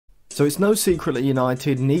So it's no secret that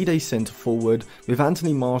United need a centre forward, with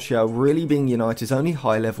Anthony Martial really being United's only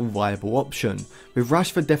high level viable option, with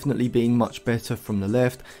Rashford definitely being much better from the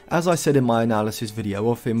left, as I said in my analysis video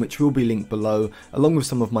of him, which will be linked below, along with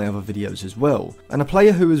some of my other videos as well. And a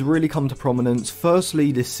player who has really come to prominence,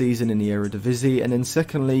 firstly this season in the Eredivisie, and then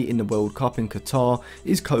secondly in the World Cup in Qatar,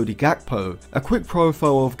 is Cody Gakpo. A quick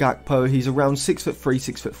profile of Gakpo: he's around 6'3",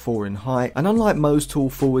 6'4" in height, and unlike most tall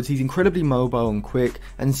forwards, he's incredibly mobile and quick,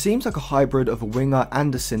 and seems like a hybrid of a winger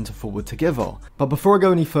and a centre forward together. But before I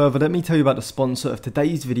go any further, let me tell you about the sponsor of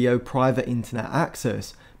today's video, Private Internet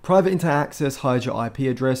Access. Private Internet Access hides your IP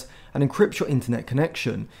address and encrypts your internet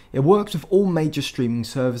connection. It works with all major streaming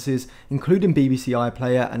services, including BBC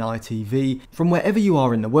iPlayer and ITV, from wherever you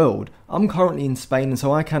are in the world. I'm currently in Spain, and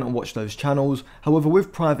so I cannot watch those channels. However,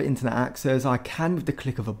 with Private Internet Access, I can, with the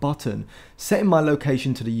click of a button, setting my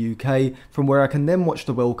location to the UK, from where I can then watch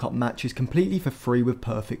the World Cup matches completely for free with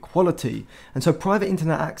perfect quality. And so Private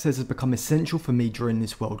Internet Access has become essential for me during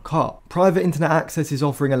this World Cup. Private Internet Access is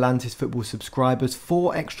offering Atlantis Football subscribers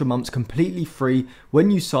 4 extra months completely free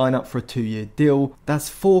when you sign up for a 2-year deal. That's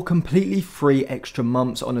 4 completely free extra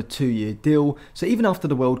months on a 2-year deal, so even after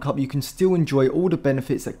the World Cup you can still enjoy all the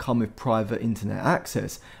benefits that come with Private Internet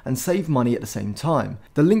Access and save money at the same time.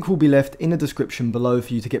 The link will be left in the description below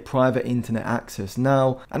for you to get Private Internet Access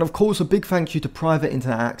now, and of course a big thank you to Private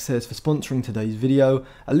Internet Access for sponsoring today's video.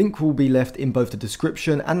 A link will be left in both the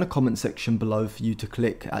description and the comment section below for you to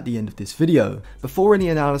click at the end of this video. Before any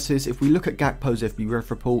analysis, if we look at Gakpo's FBref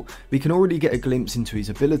report, we can already get a glimpse into his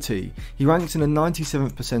ability. He ranks in the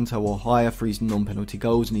 97th percentile or higher for his non-penalty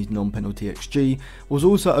goals and his non-penalty XG, was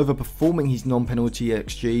also overperforming his non-penalty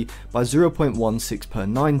XG by 0.16 per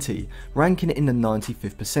 90, ranking in the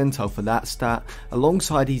 95th percentile for that stat,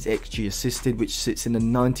 alongside his XG assisted, which sits in the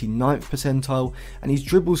 99th percentile, and his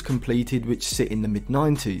dribbles completed, which sit in the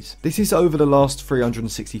mid-90s. This is over the last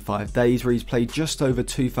 365 days, where he's played just over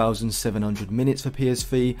 2,700 minutes for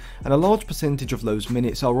PSV, and a large percentage of those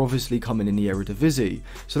minutes are obviously coming in the Eredivisie,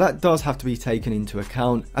 so that does have to be taken into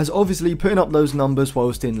account, as obviously putting up those numbers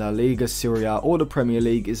whilst in La Liga, Serie A or the Premier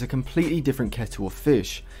League is a completely different kettle of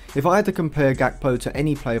fish. If I had to compare Gakpo to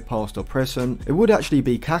any player past or present, it would actually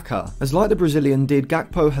be Kaká, as like the Brazilian did,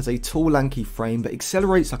 Gakpo has a tall lanky frame but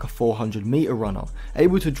accelerates like a 400-meter runner,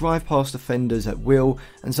 able to drive past defenders at will,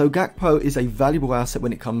 and so Gakpo is a valuable asset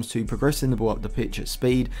when it comes to progressing the ball up the pitch at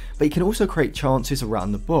speed, but he can also create chances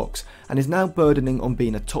around the box, and is now burdening on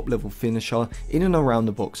being a top level finisher in and around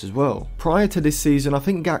the box as well. Prior to this season, I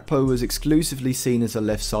think Gakpo was exclusively seen as a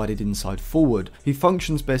left-sided inside forward, who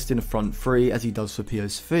functions best in a front three as he does for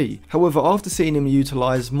PSV. However, after seeing him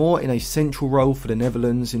utilised more in a central role for the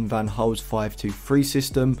Netherlands in Van Gaal's 5-2-3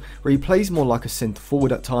 system, where he plays more like a centre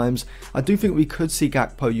forward at times, I do think we could see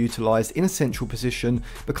Gakpo utilised in a central position,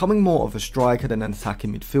 becoming more of a striker than an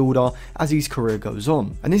attacking midfielder as his career goes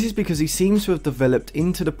on. And this is because he seems to have developed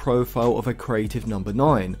into the profile of a creative number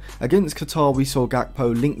 9. Against Qatar, we saw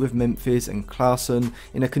Gakpo linked with Memphis and Klaassen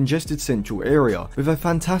in a congested central area, with a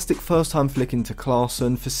fantastic first time flick into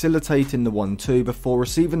Klaassen, facilitating the 1-2 before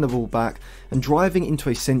receiving the ball back and driving into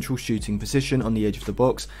a central shooting position on the edge of the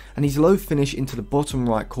box, and his low finish into the bottom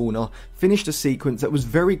right corner finished a sequence that was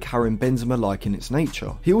very Karim Benzema-like in its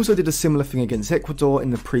nature. He also did a similar thing against Ecuador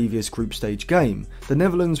in the previous group stage game. The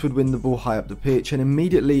Netherlands would win the ball high up the pitch, and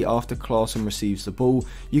immediately after Klaassen receives the ball,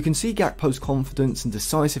 you can see Gakpo's confidence and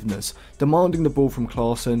decisiveness, demanding the ball from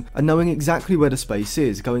Klaassen and knowing exactly where the space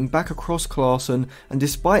is, going back across Klaassen, and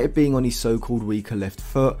despite it being on his so-called weaker left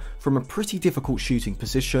foot, from a pretty difficult shooting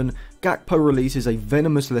position, Gakpo releases a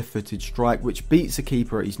venomous left-footed strike which beats the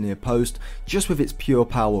keeper at his near post just with its pure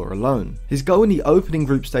power alone. His goal in the opening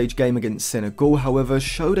group stage game against Senegal, however,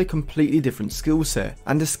 showed a completely different skill set,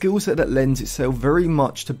 and a skill set that lends itself very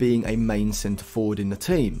much to being a main centre forward in the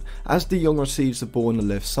team. As De Jong receives the ball on the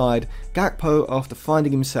left side, Gakpo, after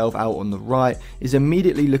finding himself out on the right, is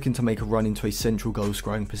immediately looking to make a run into a central goal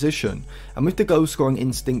scoring position, and with the goal scoring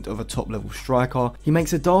instinct of a top level striker, he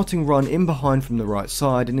makes a darting run in behind from the right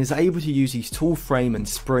side and is able to use his tall frame and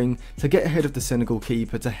spring to get ahead of the Senegal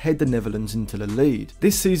keeper to head the Netherlands into the lead.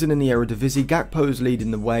 This season in the Eredivisie, Gakpo is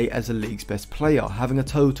leading the way as the league's best player, having a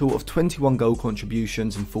total of 21 goal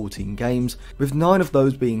contributions in 14 games, with 9 of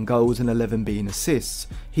those being goals and 11 being assists.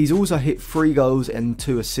 He's also hit 3 goals and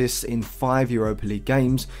 2 assists in 5 Europa League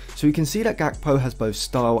games, so we can see that Gakpo has both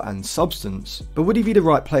style and substance. But would he be the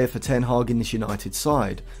right player for Ten Hag in this United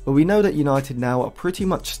side? Well, we know that United now are pretty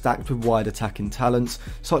much stacked with wide attacking talents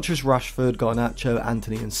such as Rashford, Garnacho,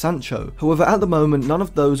 Antony and Sancho. However, at the moment none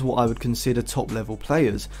of those are what I would consider top level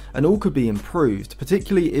players, and all could be improved,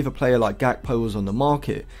 particularly if a player like Gakpo was on the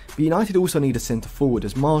market. But United also need a centre forward,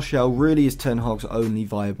 as Martial really is Ten Hag's only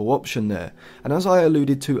viable option there. And as I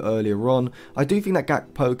alluded to earlier on, I do think that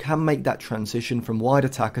Gakpo can make that transition from wide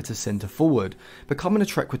attacker to centre forward, becoming a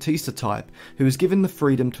Trequartista type who is given the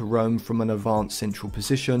freedom to roam from an advanced central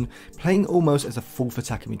position, playing almost as a fourth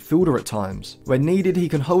attacking midfielder at times. When needed, he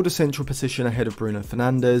can hold a central position ahead of Bruno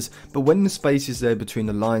Fernandes, but when the space is there between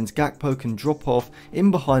the lines, Gakpo can drop off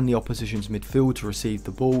in behind the opposition's midfield to receive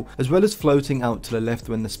the ball, as well as floating out to the left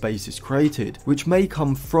when the space is created, which may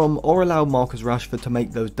come from or allow Marcus Rashford to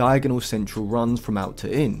make those diagonal central runs from out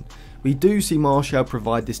to in. We do see Martial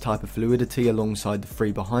provide this type of fluidity alongside the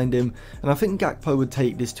three behind him, and I think Gakpo would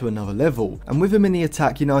take this to another level. And with him in the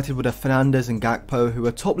attack, United would have Fernandes and Gakpo, who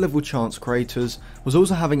are top level chance creators, was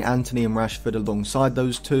also having Antony and Rashford alongside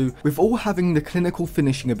those two, with all having the clinical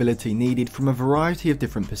finishing ability needed from a variety of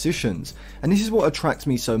different positions. And this is what attracts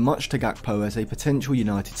me so much to Gakpo as a potential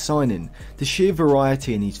United signing, the sheer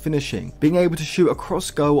variety in his finishing, being able to shoot across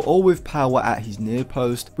goal or with power at his near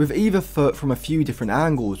post, with either foot from a few different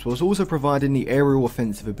angles, whilst also providing the aerial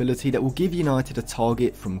offensive ability that will give United a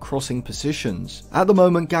target from crossing positions. At the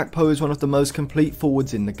moment, Gakpo is one of the most complete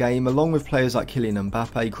forwards in the game, along with players like Kylian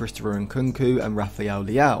Mbappe, Christopher Nkunku and Rafael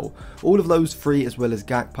Leao. All of those three, as well as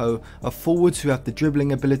Gakpo, are forwards who have the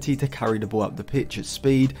dribbling ability to carry the ball up the pitch at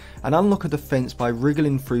speed and unlock a defence by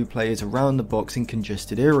wriggling through players around the box in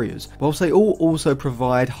congested areas, whilst they all also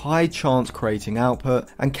provide high chance creating output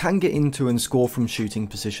and can get into and score from shooting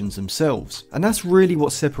positions themselves. And that's really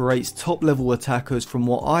what separates top level attackers from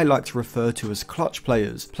what I like to refer to as clutch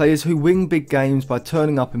players. Players who win big games by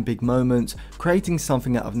turning up in big moments, creating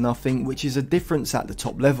something out of nothing, which is a difference at the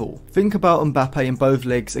top level. Think about Mbappe in both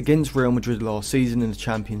legs against Real Madrid last season in the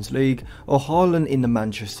Champions League, or Haaland in the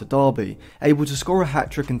Manchester derby, able to score a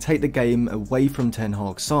hat-trick and take the game away from Ten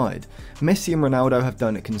Hag's side. Messi and Ronaldo have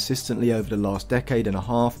done it consistently over the last decade and a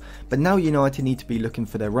half, but now United need to be looking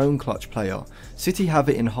for their own clutch player. City have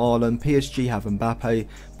it in Haaland, PSG have Mbappe,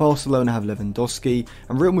 Barcelona have Lewandowski,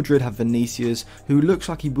 and Real Madrid have Vinicius, who looks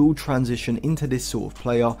like he will transition into this sort of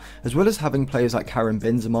player, as well as having players like Karim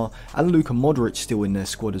Benzema and Luka Modric still in their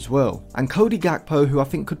squad as well. And Cody Gakpo, who I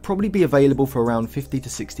think could probably be available for around 50 to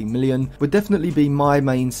 60 million, would definitely be my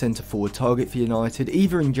main centre forward target for United,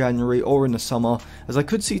 either in January or in the summer, as I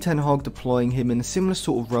could see Ten Hag deploying him in a similar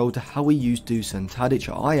sort of role to how he used Dusan Tadic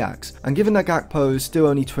at Ajax. And given that Gakpo is still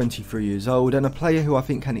only 23 years old and a player who I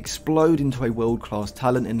think can explode into a world-class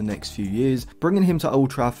talent in the next few years, bringing him to Old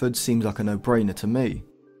Trafford seems like a no-brainer to me.